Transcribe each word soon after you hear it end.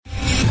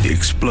The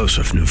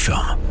explosive new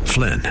film,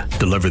 Flynn,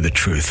 deliver the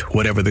truth,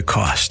 whatever the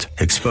cost,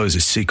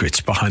 exposes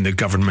secrets behind the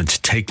government's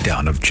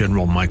takedown of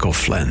General Michael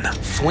Flynn.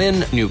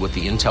 Flynn knew what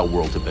the intel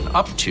world had been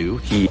up to.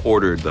 He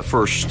ordered the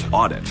first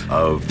audit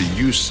of the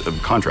use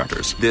of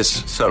contractors.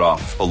 This set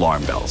off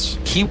alarm bells.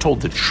 He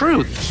told the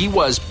truth. He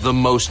was the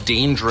most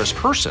dangerous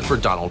person for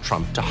Donald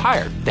Trump to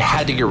hire. They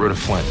had to get rid of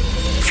Flynn.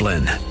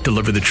 Flynn,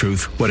 deliver the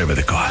truth, whatever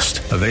the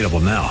cost. Available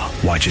now.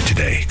 Watch it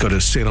today. Go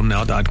to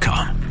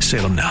salemnow.com.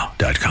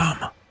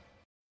 salemnow.com.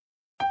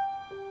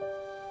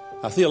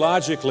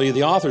 Theologically,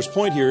 the author's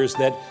point here is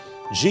that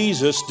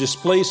Jesus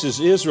displaces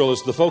Israel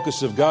as the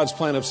focus of God's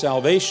plan of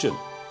salvation,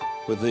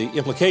 with the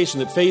implication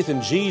that faith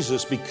in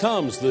Jesus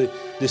becomes the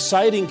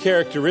deciding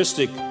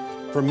characteristic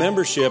for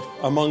membership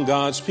among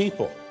God's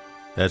people.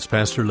 That's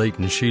Pastor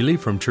Leighton Sheely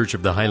from Church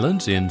of the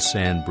Highlands in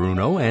San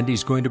Bruno, and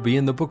he's going to be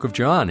in the book of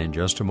John in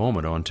just a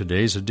moment on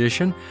today's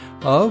edition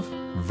of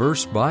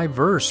Verse by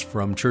Verse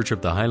from Church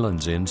of the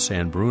Highlands in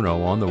San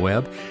Bruno on the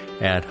web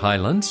at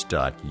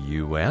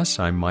highlands.us.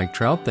 I'm Mike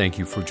Trout. Thank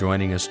you for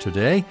joining us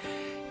today.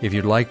 If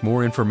you'd like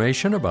more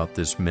information about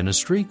this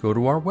ministry, go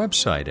to our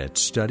website at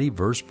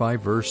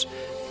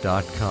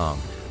studyversebyverse.com.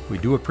 We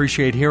do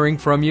appreciate hearing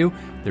from you.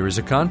 There is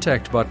a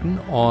contact button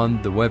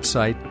on the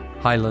website,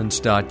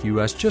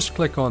 highlands.us. Just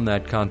click on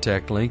that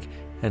contact link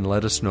and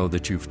let us know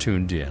that you've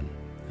tuned in.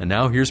 And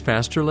now here's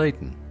Pastor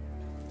Leighton.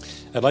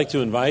 I'd like to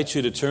invite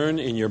you to turn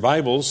in your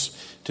Bibles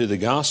to the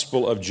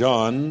Gospel of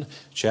John,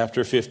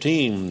 chapter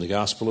 15. The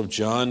Gospel of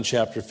John,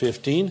 chapter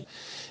 15.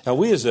 Now,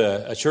 we as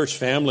a church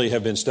family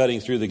have been studying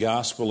through the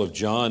Gospel of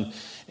John,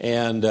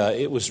 and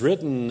it was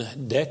written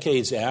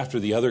decades after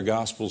the other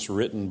Gospels were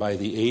written by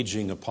the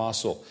aging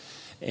apostle.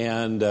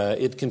 And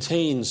it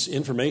contains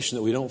information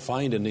that we don't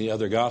find in the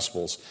other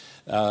Gospels.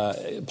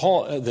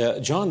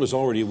 John was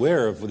already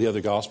aware of the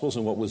other Gospels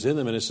and what was in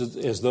them, and it's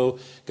as though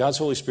God's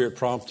Holy Spirit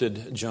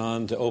prompted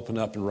John to open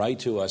up and write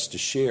to us to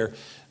share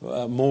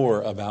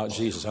more about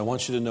Jesus. I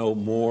want you to know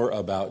more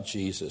about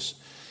Jesus.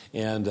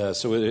 And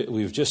so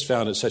we've just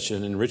found it such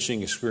an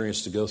enriching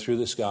experience to go through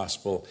this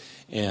Gospel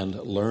and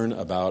learn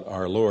about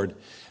our Lord.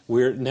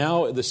 We're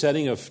now, the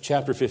setting of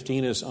chapter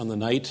 15 is on the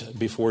night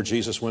before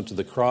Jesus went to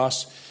the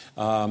cross.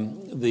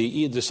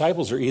 The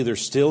disciples are either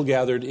still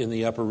gathered in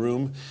the upper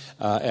room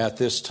at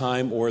this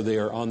time, or they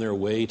are on their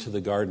way to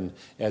the garden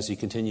as he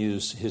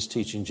continues his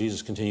teaching.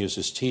 Jesus continues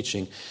his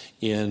teaching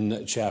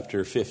in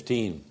chapter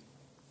 15.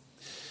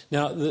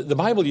 Now, the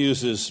Bible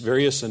uses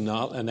various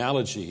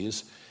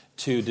analogies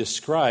to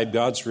describe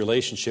God's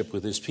relationship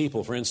with his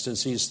people. For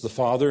instance, he's the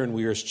father and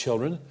we are his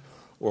children,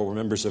 or we're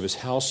members of his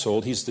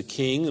household. He's the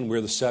king and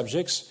we're the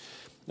subjects.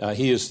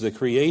 He is the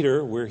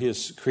creator, we're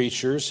his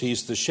creatures.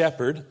 He's the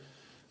shepherd,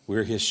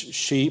 we're his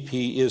sheep.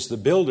 He is the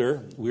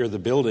builder, we're the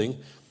building.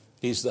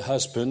 He's the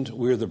husband,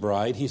 we're the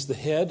bride. He's the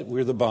head,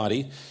 we're the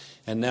body.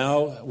 And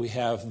now we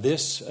have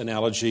this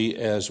analogy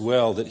as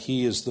well, that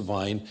he is the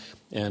vine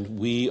and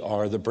we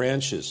are the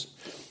branches.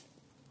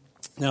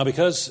 Now,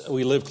 because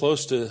we live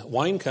close to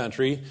wine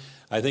country,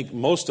 I think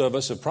most of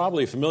us are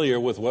probably familiar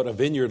with what a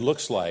vineyard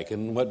looks like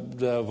and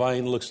what a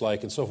vine looks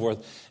like and so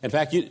forth. In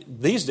fact,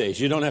 these days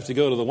you don't have to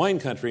go to the wine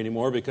country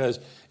anymore, because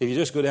if you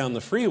just go down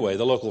the freeway,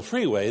 the local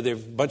freeway, there are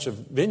a bunch of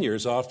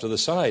vineyards off to the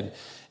side,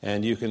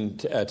 and you can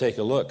take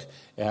a look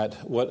at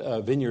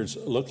what vineyards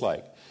look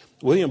like.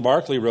 William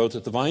Barclay wrote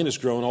that the vine is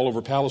grown all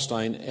over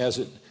Palestine as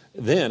it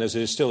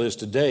still is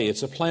today.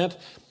 It's a plant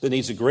that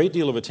needs a great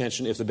deal of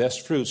attention if the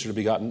best fruits are to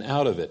be gotten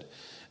out of it.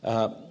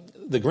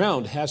 The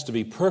ground has to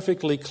be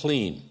perfectly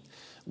clean.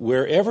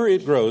 Wherever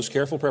it grows,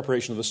 careful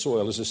preparation of the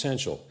soil is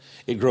essential.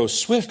 It grows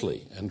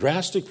swiftly, and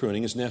drastic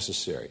pruning is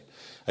necessary.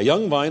 A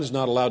young vine is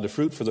not allowed to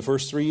fruit for the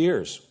first 3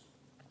 years,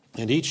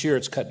 and each year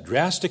it's cut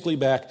drastically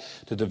back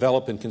to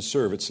develop and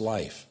conserve its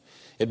life.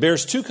 It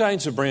bears two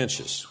kinds of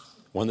branches,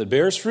 one that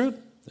bears fruit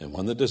and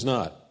one that does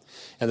not.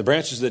 And the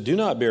branches that do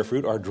not bear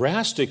fruit are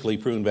drastically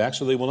pruned back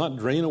so they will not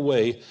drain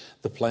away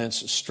the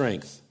plant's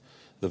strength.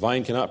 The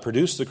vine cannot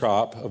produce the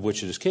crop of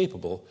which it is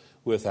capable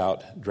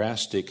without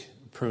drastic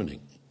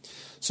pruning.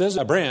 It says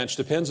a branch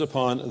depends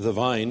upon the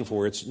vine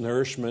for its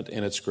nourishment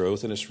and its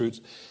growth and its fruits.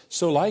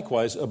 So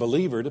likewise, a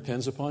believer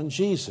depends upon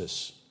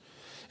Jesus.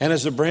 And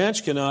as a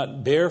branch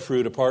cannot bear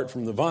fruit apart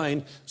from the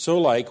vine,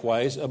 so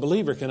likewise, a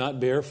believer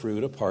cannot bear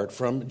fruit apart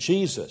from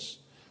Jesus.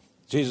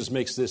 Jesus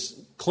makes this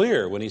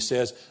clear when he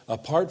says,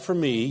 apart from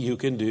me, you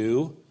can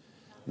do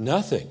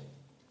nothing.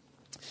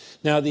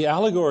 Now, the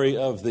allegory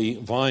of the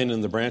vine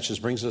and the branches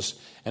brings us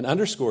and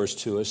underscores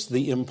to us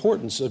the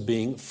importance of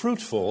being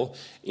fruitful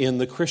in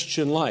the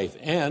Christian life,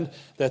 and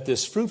that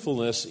this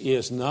fruitfulness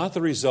is not the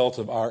result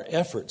of our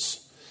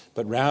efforts,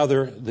 but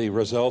rather the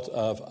result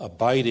of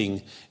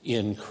abiding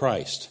in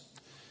Christ.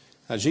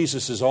 Now,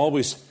 Jesus is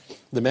always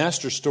the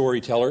master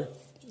storyteller,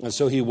 and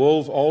so he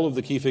wove all of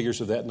the key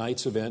figures of that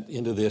night's event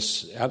into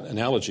this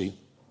analogy.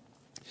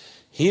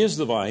 He is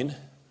the vine.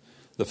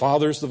 The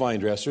Father is the vine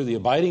dresser. The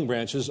abiding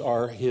branches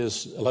are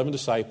his 11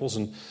 disciples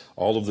and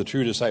all of the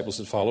true disciples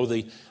that follow.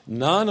 The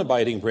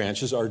non-abiding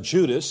branches are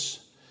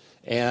Judas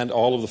and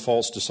all of the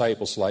false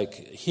disciples like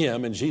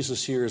him. And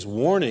Jesus here is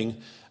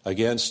warning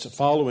against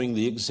following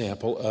the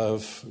example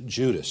of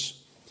Judas.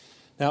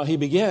 Now, he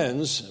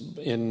begins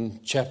in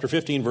chapter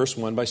 15, verse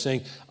 1 by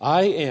saying,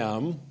 I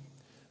am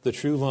the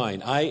true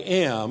vine. I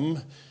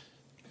am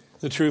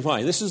the true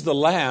vine. This is the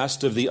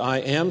last of the I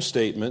am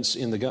statements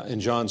in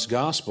John's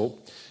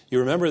gospel. You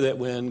remember that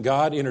when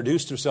God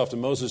introduced himself to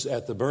Moses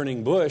at the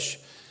burning bush,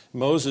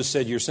 Moses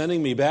said, you're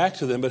sending me back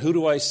to them, but who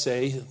do I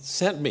say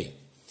sent me?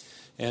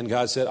 And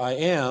God said, I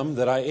am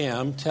that I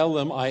am. Tell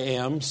them I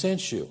am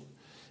sent you.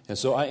 And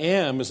so I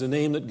am is the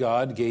name that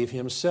God gave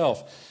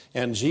himself.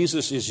 And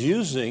Jesus is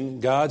using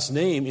God's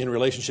name in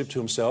relationship to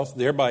himself,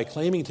 thereby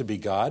claiming to be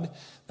God.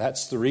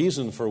 That's the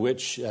reason for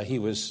which he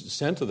was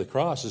sent to the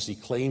cross, is he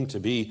claimed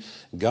to be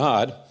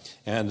God.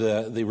 And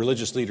the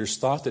religious leaders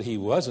thought that he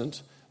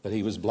wasn't, that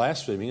he was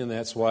blaspheming, and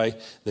that's why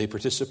they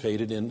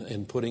participated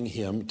in putting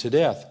him to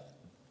death.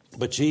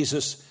 But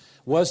Jesus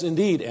was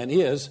indeed and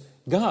is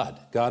God,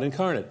 God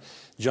incarnate.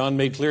 John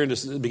made clear in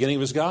the beginning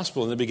of his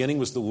gospel, in the beginning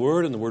was the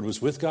Word, and the Word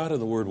was with God, and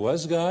the Word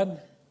was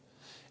God.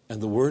 And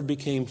the Word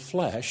became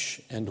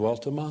flesh and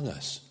dwelt among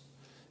us.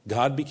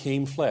 God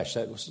became flesh.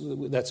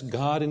 That's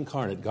God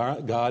incarnate,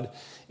 God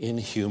in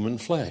human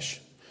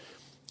flesh.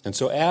 And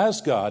so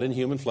as God in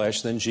human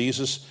flesh, then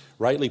Jesus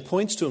rightly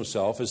points to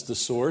himself as the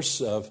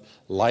source of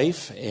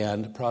life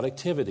and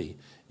productivity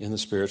in the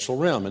spiritual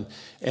realm.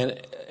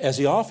 And as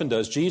he often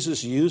does,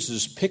 Jesus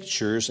uses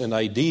pictures and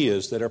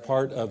ideas that are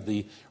part of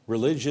the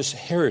religious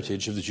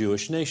heritage of the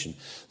Jewish nation.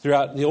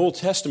 Throughout the Old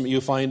Testament, you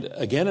find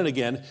again and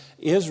again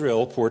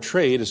Israel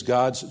portrayed as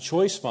God's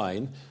choice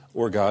vine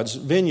or God's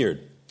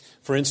vineyard.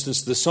 For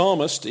instance, the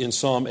psalmist in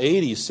Psalm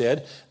 80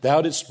 said,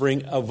 Thou didst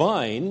bring a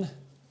vine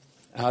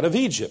out of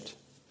Egypt.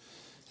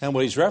 And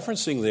what he's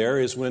referencing there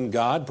is when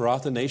God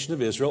brought the nation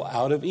of Israel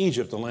out of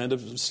Egypt, the land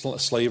of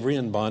slavery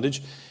and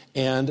bondage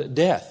and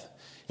death.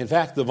 In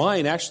fact, the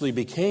vine actually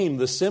became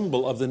the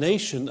symbol of the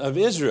nation of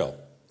Israel.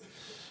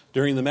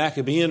 During the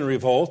Maccabean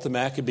revolt, the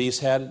Maccabees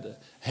had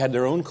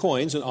their own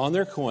coins, and on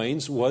their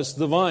coins was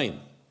the vine,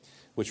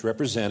 which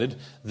represented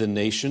the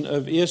nation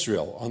of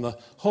Israel. On the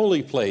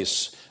holy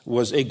place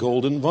was a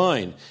golden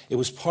vine. It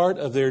was part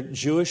of their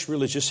Jewish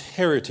religious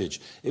heritage.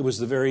 It was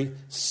the very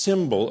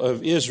symbol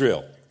of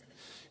Israel.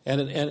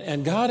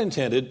 And God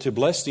intended to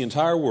bless the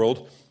entire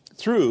world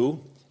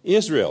through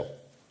Israel.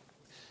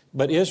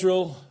 But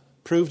Israel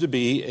proved to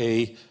be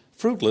a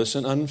fruitless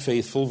and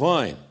unfaithful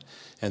vine.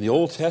 And the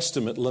Old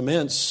Testament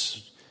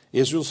laments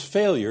Israel's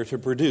failure to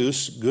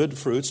produce good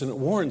fruits, and it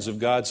warns of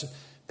God's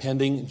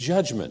pending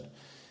judgment.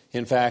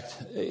 In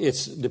fact,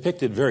 it's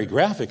depicted very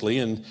graphically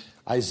in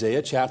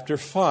Isaiah chapter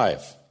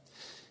 5.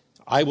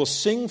 I will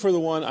sing for the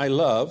one I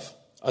love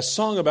a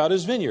song about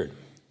his vineyard.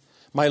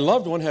 My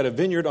loved one had a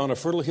vineyard on a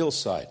fertile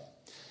hillside.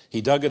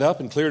 He dug it up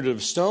and cleared it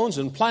of stones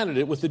and planted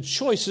it with the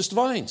choicest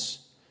vines.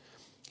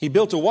 He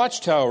built a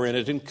watchtower in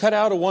it and cut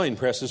out a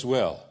winepress as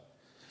well.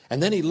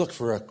 And then he looked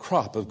for a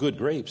crop of good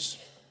grapes,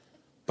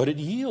 but it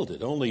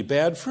yielded only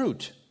bad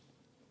fruit.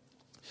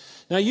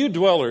 Now you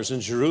dwellers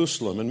in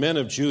Jerusalem and men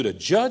of Judah,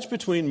 judge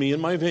between me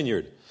and my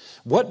vineyard.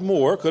 What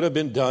more could have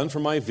been done for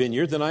my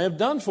vineyard than I have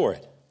done for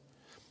it?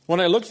 When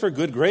I looked for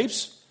good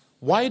grapes,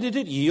 why did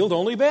it yield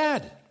only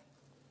bad?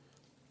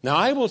 Now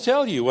I will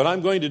tell you what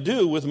I'm going to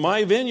do with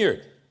my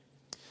vineyard.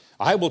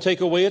 I will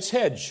take away its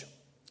hedge,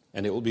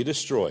 and it will be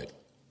destroyed.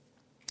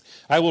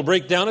 I will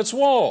break down its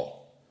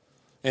wall,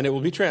 and it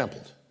will be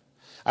trampled.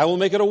 I will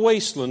make it a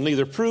wasteland,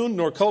 neither pruned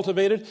nor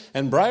cultivated,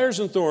 and briars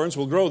and thorns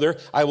will grow there.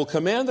 I will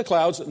command the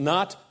clouds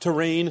not to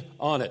rain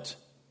on it.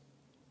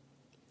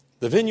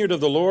 The vineyard of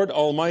the Lord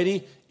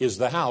Almighty is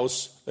the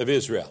house of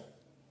Israel.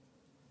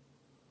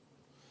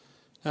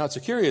 Now, it's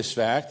a curious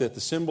fact that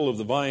the symbol of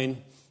the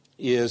vine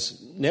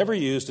is never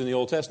used in the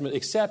Old Testament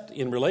except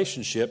in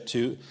relationship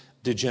to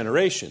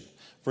degeneration.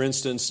 For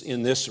instance,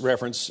 in this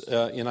reference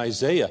in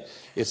Isaiah,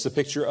 it's the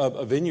picture of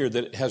a vineyard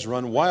that has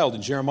run wild.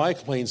 And Jeremiah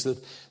complains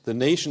that the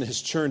nation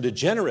has turned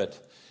degenerate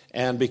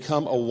and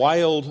become a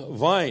wild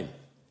vine.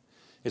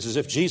 It's as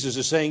if Jesus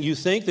is saying, you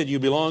think that you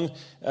belong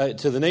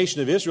to the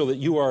nation of Israel, that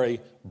you are a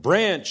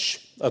branch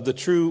of the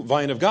true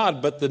vine of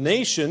God, but the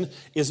nation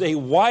is a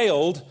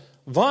wild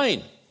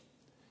vine,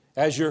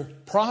 as your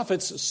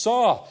prophets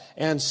saw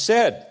and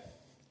said.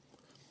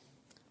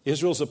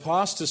 Israel's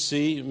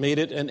apostasy made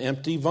it an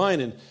empty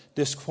vine and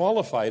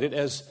disqualified it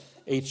as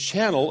a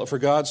channel for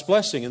God's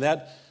blessing. And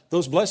that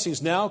those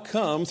blessings now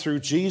come through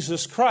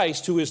Jesus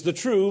Christ, who is the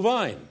true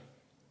vine.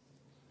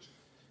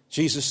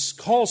 Jesus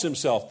calls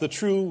himself the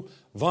true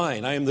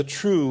vine. I am the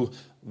true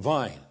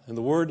vine. And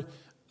the word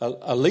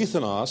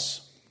alethanos,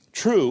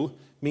 true,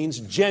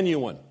 means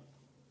genuine.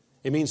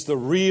 It means the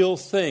real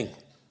thing.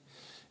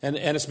 And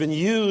it's been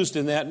used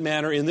in that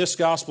manner in this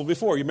gospel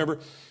before. You remember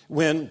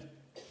when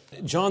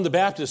John the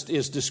Baptist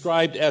is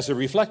described as a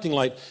reflecting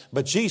light,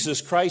 but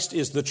Jesus Christ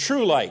is the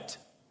true light,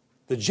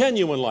 the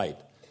genuine light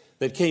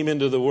that came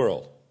into the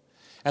world.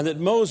 And that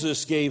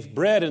Moses gave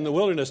bread in the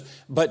wilderness,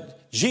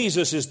 but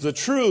Jesus is the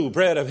true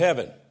bread of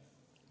heaven.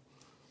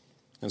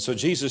 And so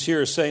Jesus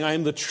here is saying, I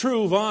am the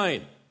true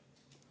vine.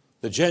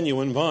 the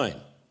genuine vine.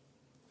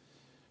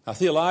 Now,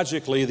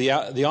 theologically,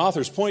 the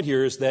author's point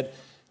here is that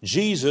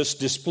Jesus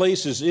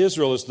displaces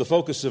Israel as the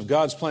focus of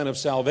God's plan of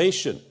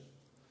salvation,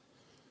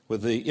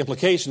 with the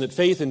implication that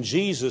faith in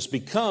Jesus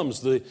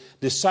becomes the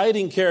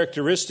deciding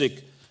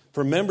characteristic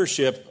for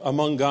membership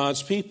among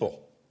God's people.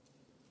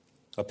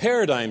 A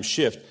paradigm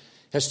shift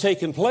has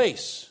taken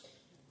place.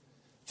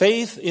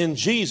 Faith in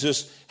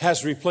Jesus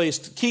has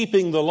replaced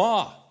keeping the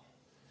law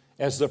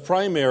as the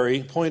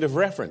primary point of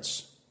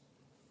reference.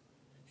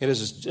 It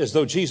is as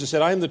though Jesus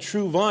said, I am the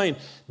true vine.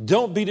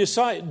 Don't be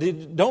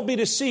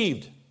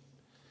deceived.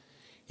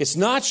 It's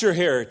not your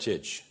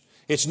heritage.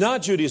 It's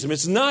not Judaism.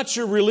 It's not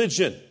your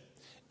religion.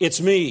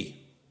 It's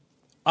me.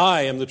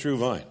 I am the true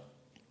vine.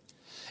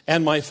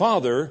 And my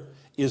Father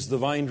is the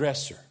vine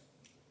dresser.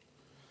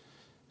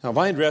 Now,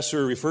 vine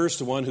dresser refers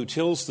to one who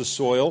tills the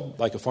soil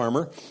like a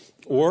farmer,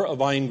 or a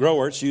vine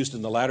grower. It's used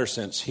in the latter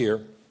sense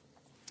here.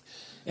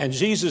 And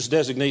Jesus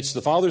designates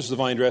the Father as the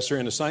vine dresser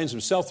and assigns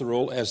himself the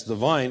role as the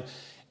vine.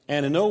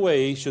 And in no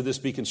way should this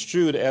be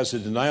construed as a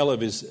denial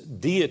of his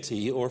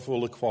deity or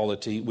full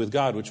equality with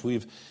God, which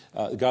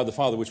God the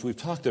Father, which we've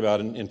talked about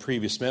in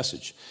previous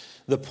message.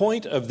 The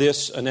point of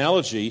this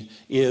analogy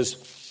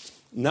is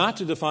not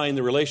to define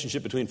the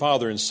relationship between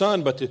Father and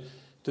Son, but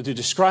to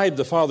describe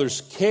the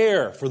Father's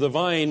care for the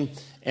vine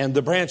and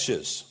the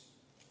branches.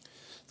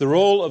 The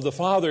role of the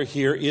Father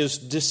here is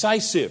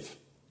decisive.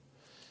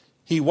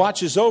 He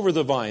watches over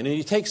the vine, and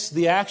he takes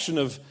the action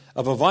of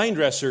a vine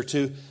dresser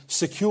to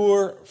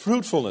secure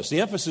fruitfulness.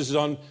 The emphasis is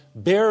on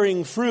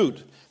bearing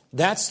fruit.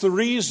 That's the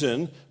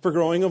reason for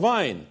growing a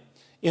vine.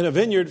 In a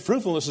vineyard,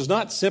 fruitfulness is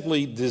not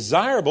simply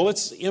desirable,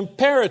 it's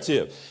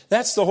imperative.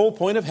 That's the whole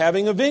point of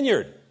having a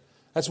vineyard.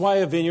 That's why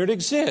a vineyard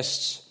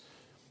exists.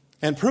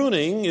 And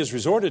pruning is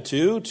resorted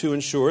to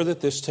ensure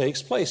that this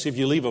takes place. If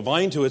you leave a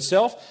vine to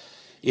itself,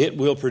 it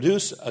will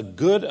produce a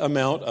good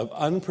amount of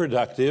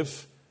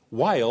unproductive,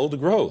 wild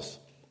growth.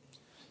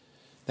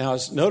 Now,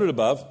 as noted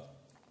above,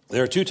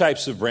 there are two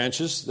types of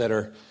branches that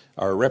are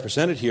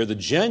represented here. The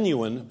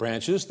genuine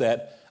branches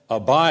that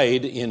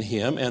abide in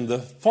him and the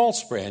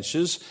false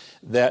branches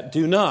that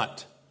do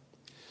not.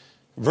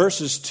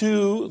 Verses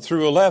 2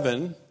 through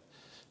 11,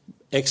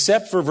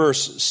 except for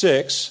verse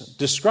 6,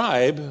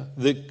 describe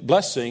the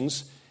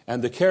blessings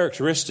and the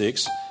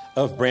characteristics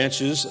of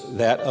branches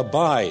that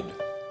abide.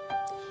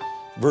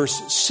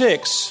 Verse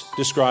 6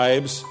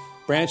 describes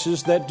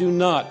branches that do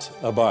not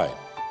abide.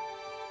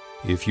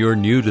 If you're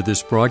new to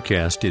this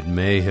broadcast, it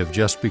may have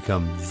just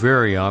become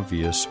very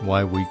obvious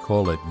why we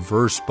call it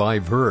verse by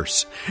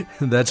verse.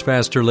 That's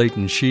Pastor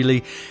Leighton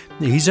Sheely.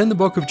 He's in the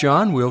book of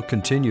John. We'll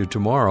continue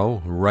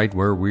tomorrow, right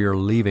where we are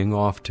leaving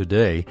off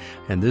today.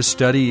 And this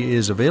study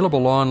is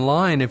available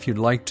online if you'd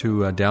like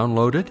to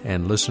download it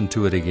and listen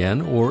to it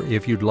again, or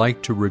if you'd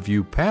like to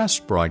review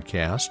past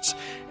broadcasts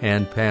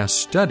and past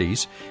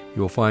studies.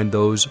 You'll find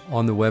those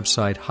on the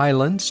website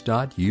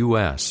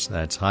highlands.us.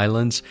 That's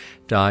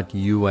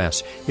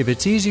highlands.us. If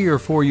it's easier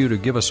for you to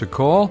give us a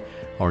call,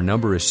 our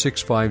number is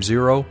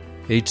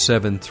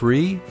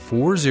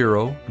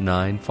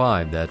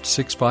 650-873-4095. That's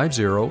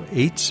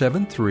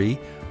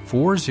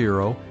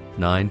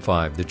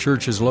 650-873-4095. The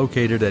church is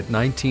located at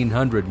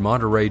 1900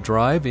 Monterey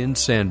Drive in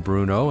San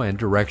Bruno, and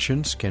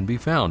directions can be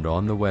found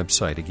on the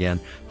website. Again,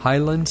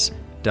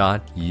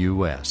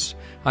 highlands.us.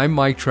 I'm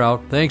Mike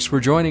Trout. Thanks for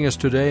joining us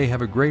today.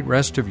 Have a great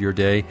rest of your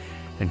day.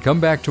 And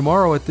come back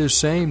tomorrow at this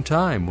same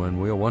time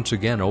when we'll once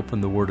again open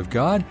the Word of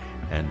God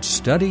and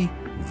study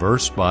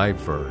verse by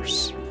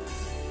verse.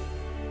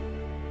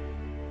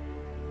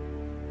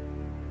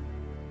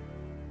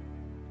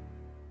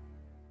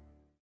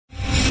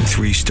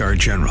 3-star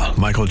General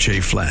Michael J.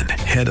 Flynn,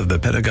 head of the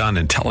Pentagon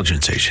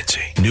Intelligence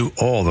Agency, knew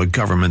all the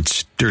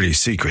government's dirty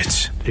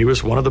secrets. He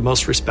was one of the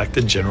most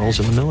respected generals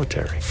in the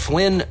military.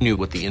 Flynn knew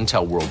what the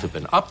intel world had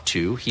been up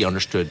to. He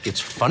understood its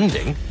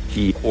funding.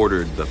 He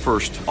ordered the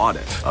first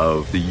audit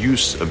of the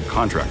use of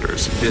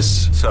contractors.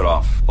 This set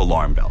off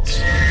alarm bells.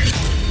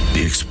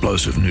 The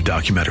explosive new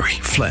documentary,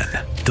 Flynn,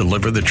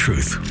 Deliver the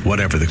Truth,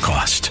 Whatever the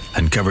Cost,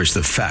 uncovers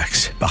the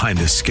facts behind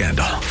this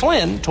scandal.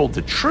 Flynn told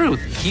the truth.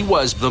 He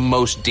was the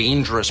most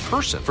dangerous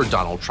person for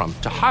Donald Trump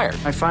to hire.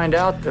 I find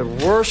out the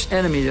worst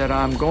enemy that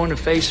I'm going to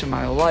face in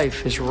my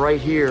life is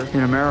right here in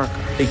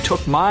America. They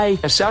took my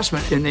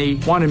assessment and they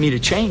wanted me to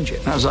change it.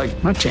 And I was like,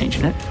 I'm not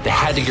changing it. They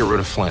had to get rid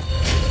of Flynn.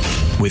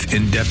 With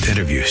in-depth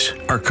interviews,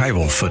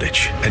 archival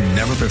footage, and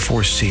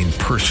never-before-seen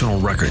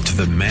personal records of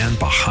the man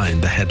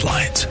behind the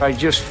headlines. I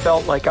just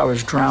felt like I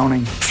was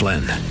drowning.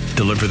 Flynn,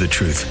 Deliver the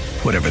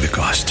Truth, Whatever the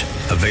Cost.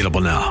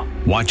 Available now.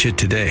 Watch it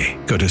today.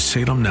 Go to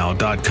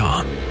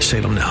salemnow.com.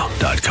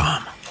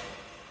 salemnow.com.